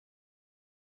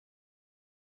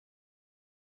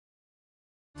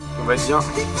va être bien. Ça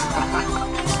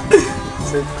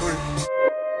va être cool.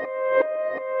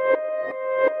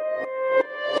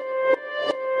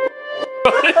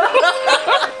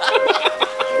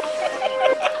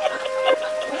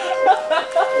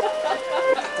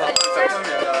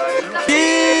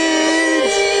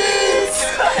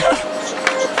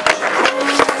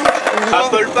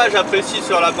 Apple pas, j'apprécie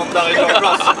sur la bande d'arrêt en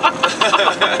place.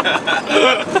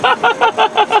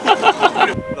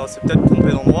 Non, c'est peut-être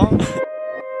trompé d'endroit.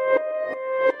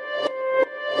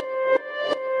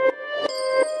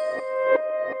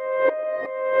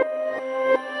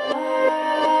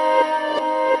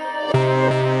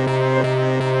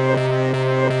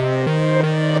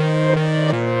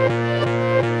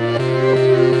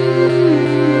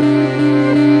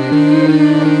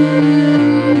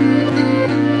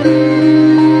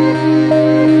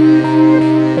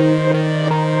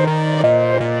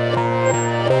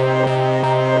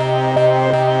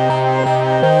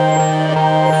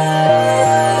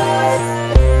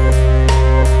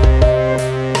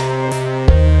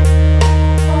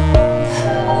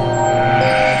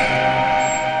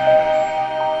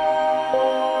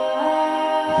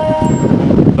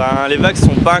 Ben, les vagues sont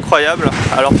pas incroyables,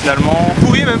 alors finalement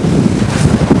pourri même.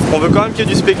 On veut quand même qu'il y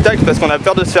ait du spectacle parce qu'on a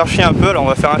peur de se faire chier un peu, alors on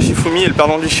va faire un shifumi et le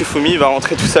perdant du shifumi va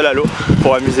rentrer tout seul à l'eau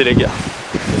pour amuser les gars.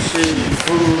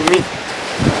 Shifumi,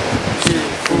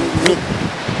 shifumi.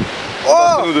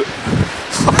 Oh, nous deux.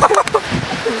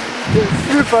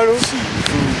 C'est pas l'eau.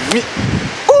 Shifumi.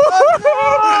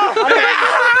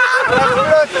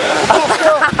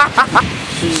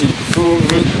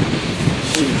 Shifumi,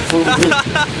 shifumi.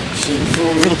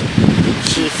 Shifumi,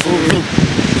 shifumi,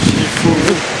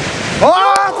 shifumi. Oh,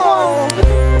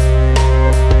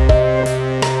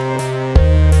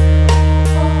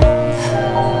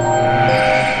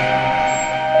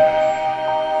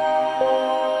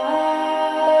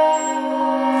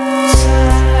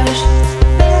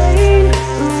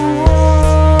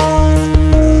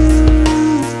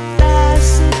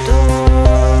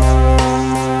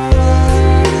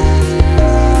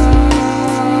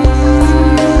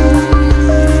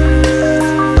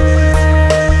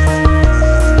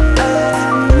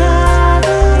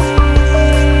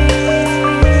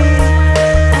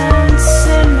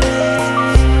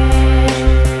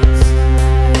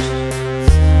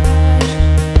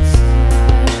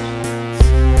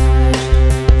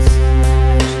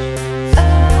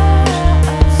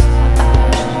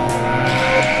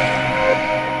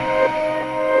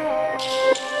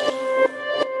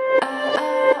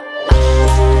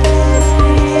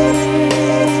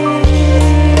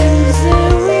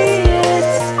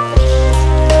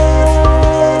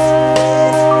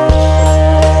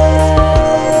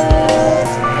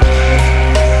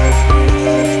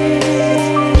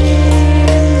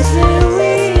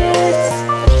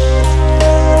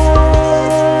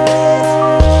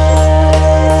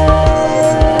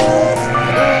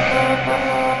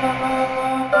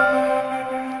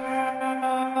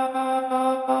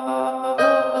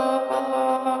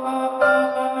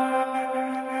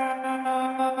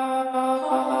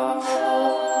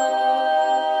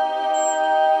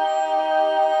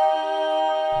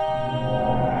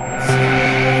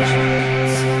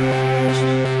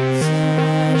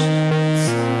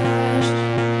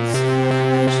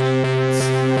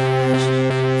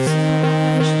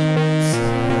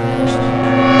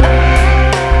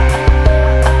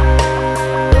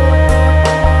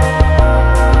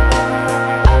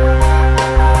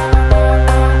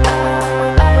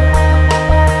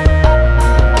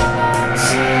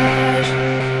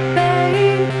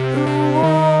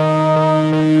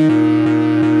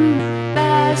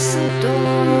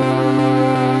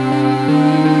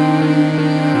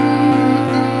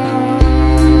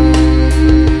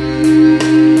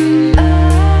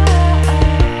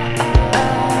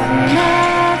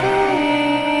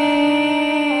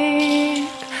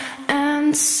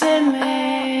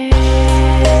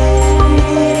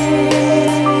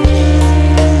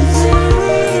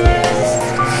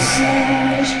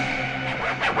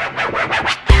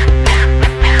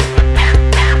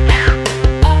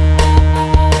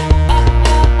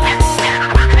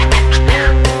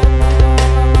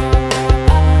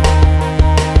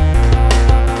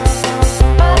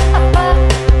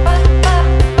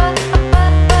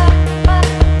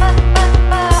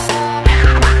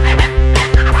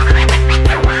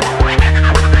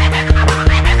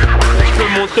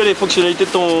 Les fonctionnalités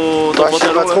de ton pantalon. Je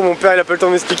sais pas trop, mon père il a pas le temps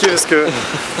de m'expliquer parce que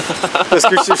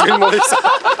je lui ai demandé ça.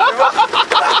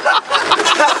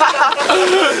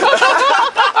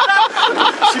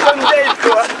 Je suis pas une Dave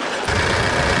quoi.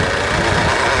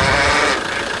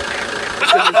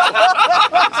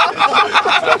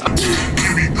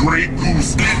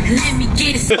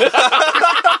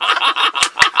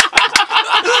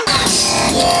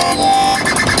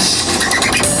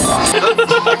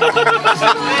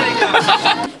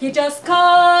 You just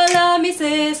call me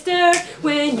sister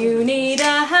when you need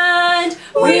a hand.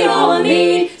 We all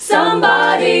need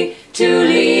somebody to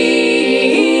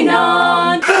lean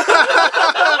on.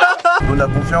 On a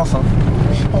confiance, hein.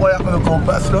 On regarde quand on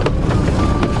passe là.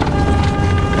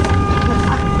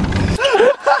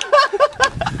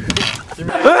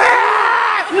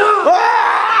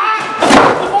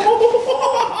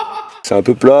 C'est un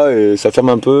peu plat et ça ferme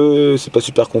un peu, c'est pas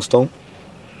super constant,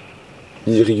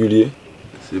 ni irrégulier.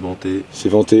 C'est venté. C'est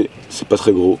venté, c'est pas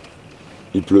très gros.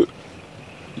 Il pleut,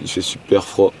 il fait super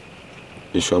froid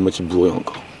et je suis à moitié bourré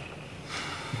encore.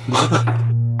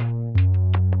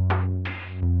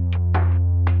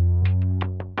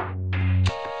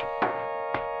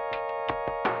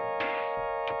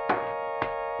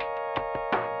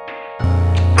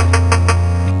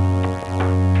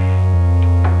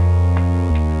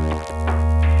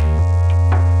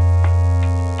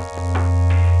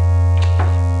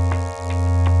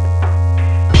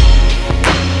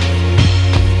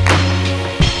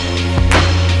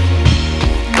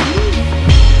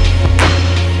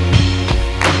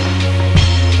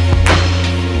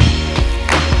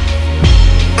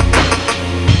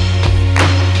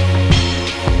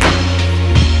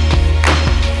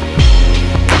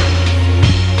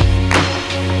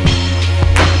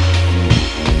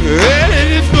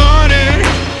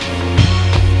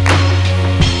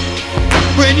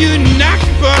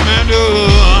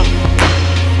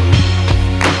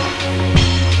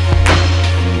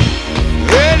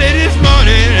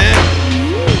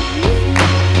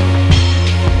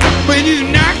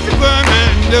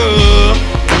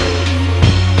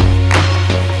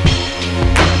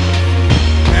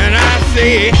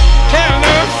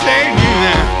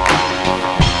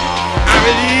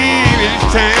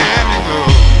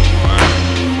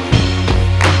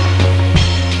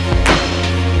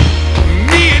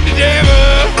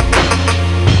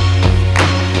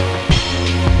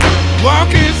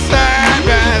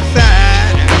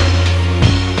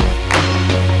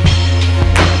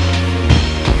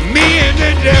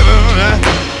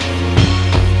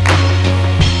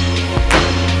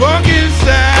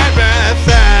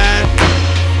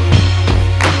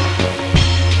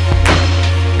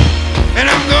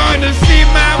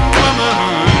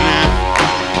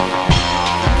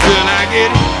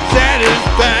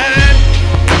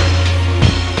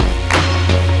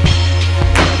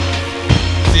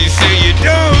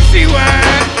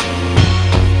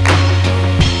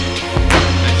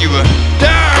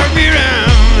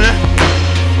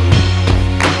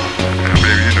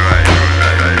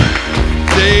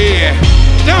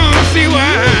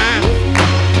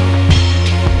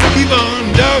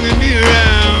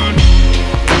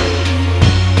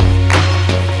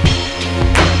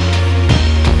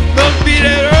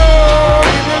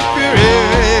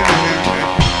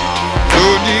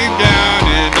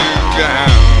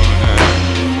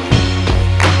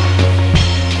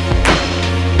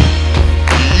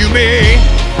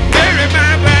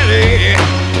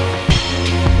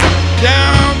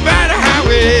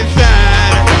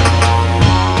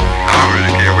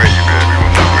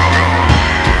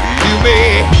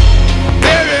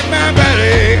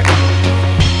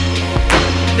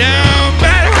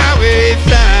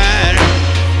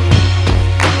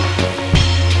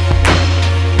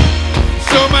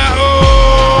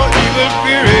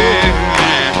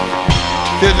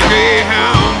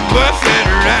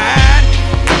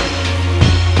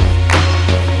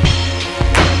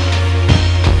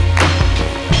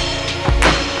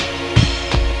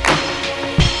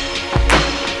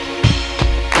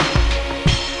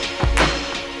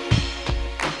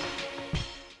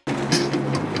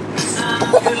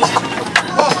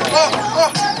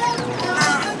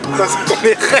 Ça c'est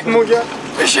mes rêves mon gars.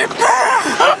 J'ai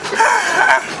peur.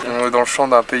 On est dans le champ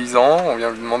d'un paysan, on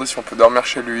vient lui demander si on peut dormir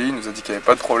chez lui, il nous a dit qu'il n'y avait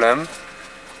pas de problème.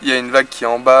 Il y a une vague qui est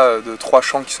en bas de 3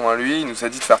 champs qui sont à lui, il nous a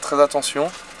dit de faire très attention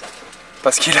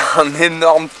parce qu'il a un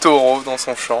énorme taureau dans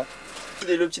son champ.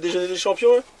 Le petit déjeuner des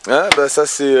champions. Ah bah ça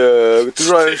c'est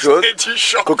toujours la même chose.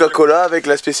 Coca-Cola avec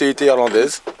la spécialité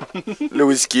irlandaise, le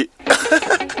whisky.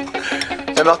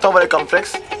 Et Martin, on va les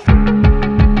cornflakes.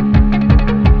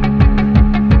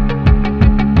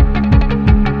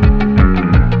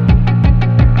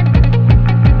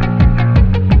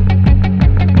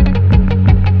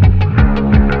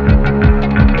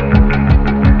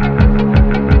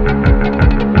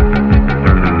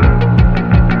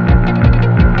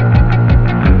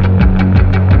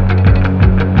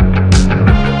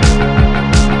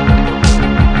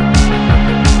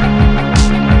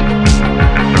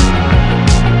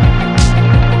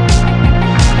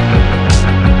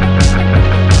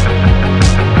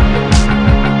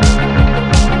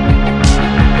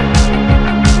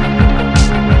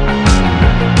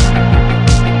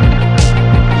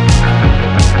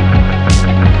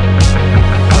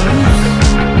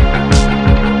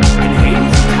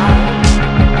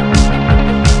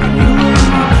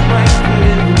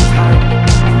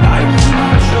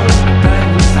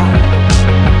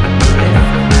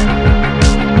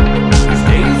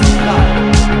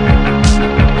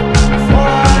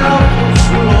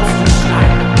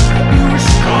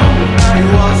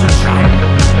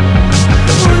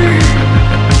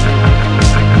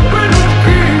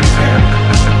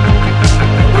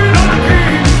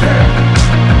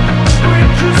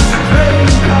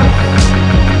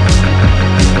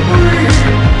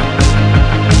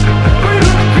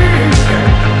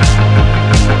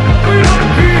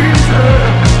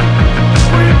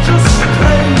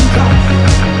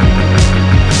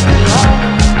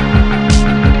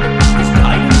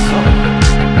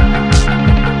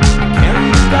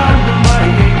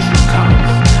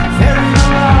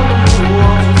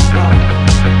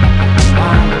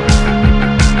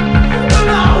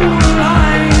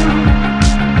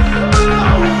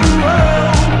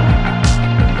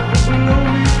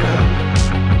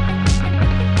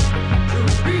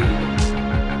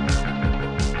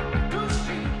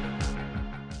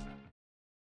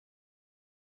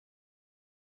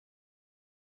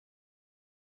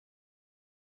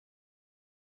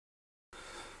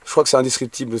 Je crois que c'est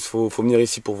indescriptible, faut venir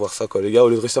ici pour voir ça quoi. Les gars, au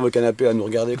lieu de rester sur le canapé à nous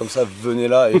regarder comme ça, venez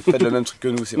là et faites le même truc que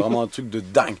nous. C'est vraiment un truc de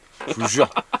dingue, je vous jure.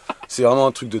 C'est vraiment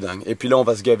un truc de dingue. Et puis là on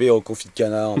va se gaver au confit de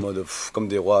canard en mode comme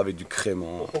des rois avec du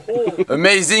crément.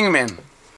 Amazing man.